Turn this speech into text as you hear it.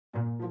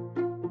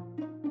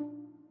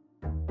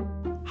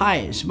Hi,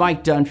 it's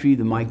Mike Dunfee,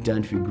 the Mike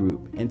Dunfee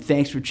Group, and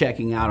thanks for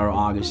checking out our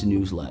August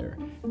newsletter.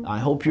 I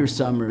hope your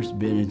summer's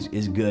been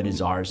as good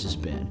as ours has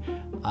been.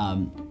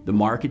 The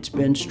market's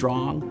been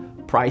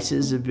strong,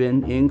 prices have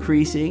been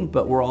increasing,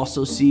 but we're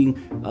also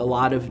seeing a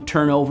lot of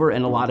turnover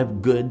and a lot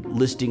of good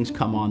listings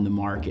come on the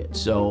market.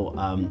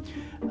 So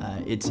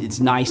it's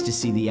nice to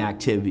see the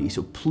activity.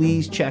 So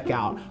please check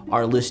out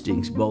our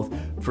listings, both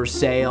for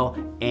sale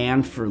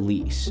and for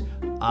lease.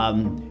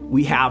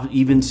 We have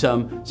even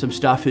some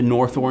stuff in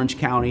North Orange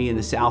County and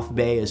the South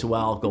Bay as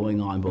well going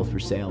on, both for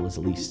sale as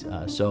lease.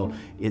 So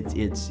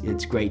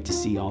it's great to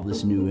see all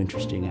this new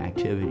interesting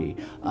activity.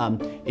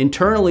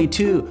 Internally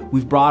too,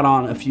 we've brought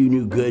on a few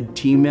new good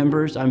team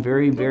members I'm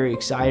very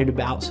excited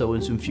about. So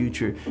in some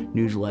future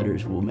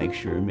newsletters, we'll make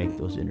sure and make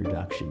those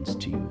introductions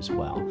to you as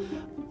well.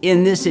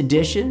 In this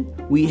edition,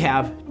 we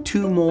have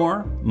 2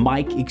 more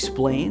Mike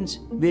Explains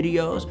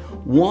videos.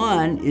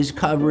 One is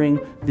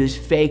covering this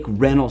fake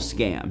rental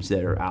scams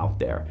that are out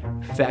there.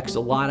 Affects a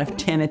lot of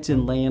tenants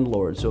and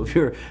landlords. So if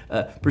you're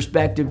a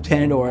prospective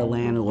tenant or a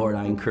landlord,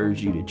 I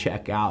encourage you to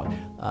check out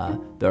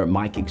the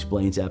Mike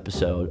Explains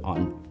episode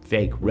on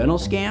fake rental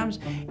scams.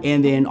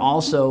 And then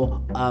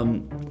also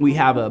we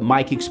have a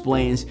Mike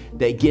Explains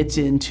that gets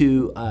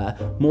into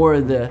more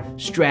of the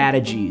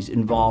strategies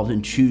involved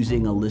in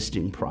choosing a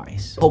listing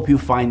price. Hope you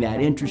find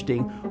that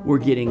interesting. We're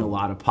getting a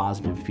lot of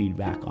positive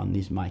feedback on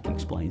these Mike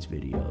Explains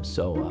videos.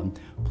 So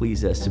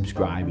please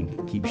subscribe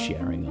and keep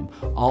sharing them.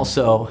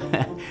 Also,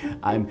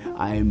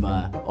 I'm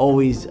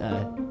always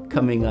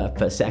coming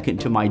up second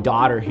to my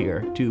daughter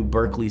here, too.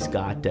 Berkeley's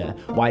got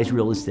wise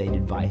real estate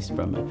advice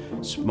from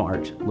a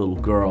smart little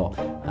girl.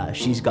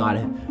 She's got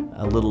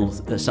a little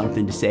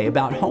something to say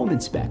about home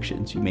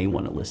inspections. You may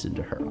want to listen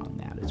to her on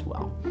that as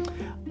well.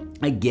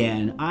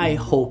 Again, I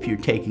hope you're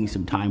taking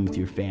some time with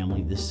your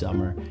family this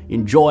summer.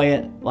 Enjoy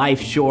it.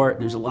 Life's short.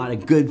 There's a lot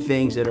of good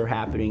things that are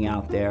happening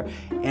out there.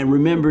 And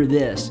remember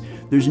this,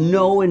 there's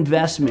no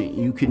investment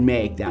you can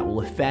make that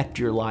will affect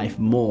your life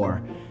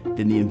more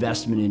than the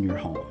investment in your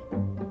home.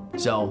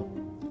 So,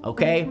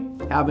 okay,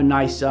 have a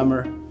nice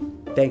summer.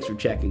 Thanks for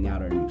checking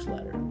out our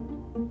newsletter.